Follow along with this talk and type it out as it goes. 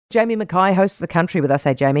Jamie Mackay, host of The Country, with us.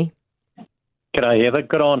 Hey, Jamie. G'day, Heather.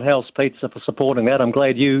 Good on Hell's Pizza for supporting that. I'm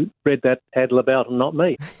glad you read that ad about and not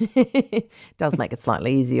me. Does make it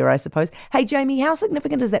slightly easier, I suppose. Hey, Jamie, how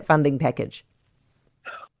significant is that funding package?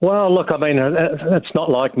 Well, look, I mean, it's not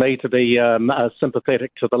like me to be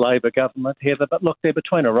sympathetic to the Labor government, Heather, but look, they're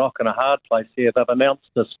between a rock and a hard place here. They've announced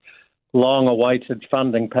this long-awaited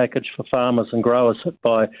funding package for farmers and growers hit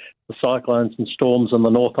by the cyclones and storms in the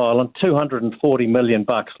North Island, $240 million.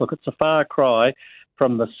 Look, it's a far cry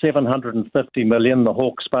from the $750 million the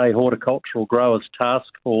Hawke's Bay Horticultural Growers Task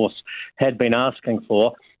Force had been asking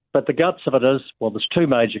for. But the guts of it is, well, there's two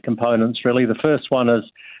major components, really. The first one is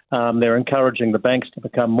they're encouraging the banks to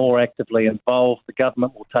become more actively involved. The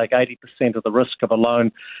government will take 80% of the risk of a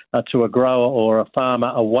loan to a grower or a farmer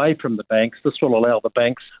away from the banks. This will allow the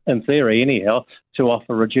banks, in theory anyhow, to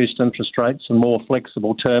offer reduced interest rates and more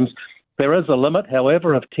flexible terms. There is a limit,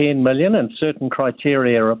 however, of $10 million, and certain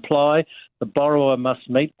criteria apply. The borrower must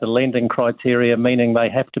meet the lending criteria, meaning they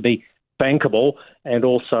have to be bankable and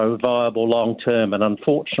also viable long-term, and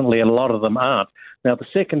unfortunately a lot of them aren't. Now, the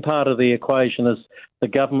second part of the equation is the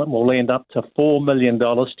government will lend up to $4 million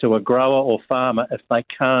to a grower or farmer if they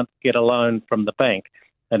can't get a loan from the bank.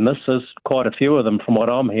 And this is quite a few of them from what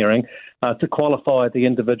I'm hearing. To qualify, the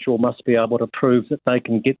individual must be able to prove that they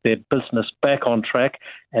can get their business back on track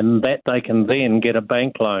and that they can then get a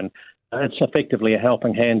bank loan. It's effectively a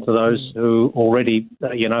helping hand to those who already,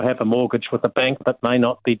 have a mortgage with a bank but may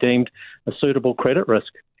not be deemed a suitable credit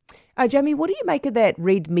risk. Jamie, what do you make of that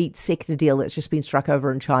red meat sector deal that's just been struck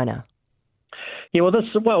over in China? Yeah,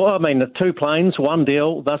 the two planes, one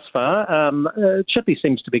deal thus far. Chippy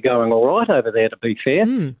seems to be going all right over there, to be fair.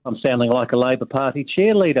 I'm sounding like a Labor Party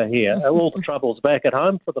cheerleader here. All the trouble's back at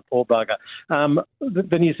home for the poor bugger.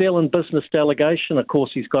 The New Zealand business delegation, of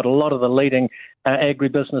course, he's got a lot of the leading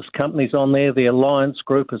agribusiness companies on there. The Alliance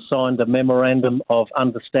Group has signed a memorandum of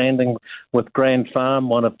understanding with Grand Farm,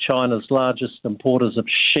 one of China's largest importers of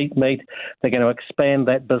sheep meat. They're going to expand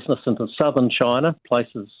that business into southern China,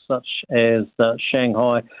 places such as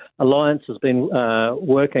Shanghai. Alliance has been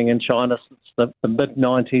working in China since the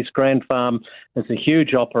mid-90s. Grand Farm is a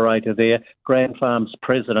huge operator there. Grand Farm's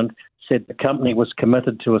president said the company was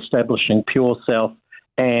committed to establishing Pure South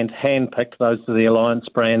and handpicked those of the Alliance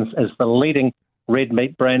brands as the leading red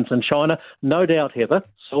meat brands in China. No doubt, Heather,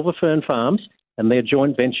 Silver Fern Farms and their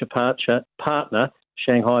joint venture partner,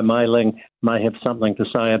 Shanghai Meiling, may have something to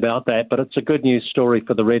say about that, but it's a good news story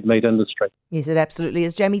for the red meat industry. Yes, it absolutely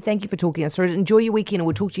is. Jamie, thank you for talking us through it. Enjoy your weekend, and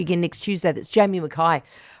we'll talk to you again next Tuesday. That's Jamie Mackay,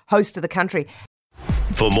 host of The Country.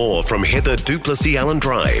 For more from Heather Duplessis Allen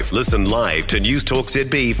Drive, listen live to News Talk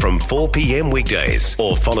ZB from 4 p.m. weekdays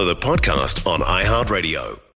or follow the podcast on iHeartRadio.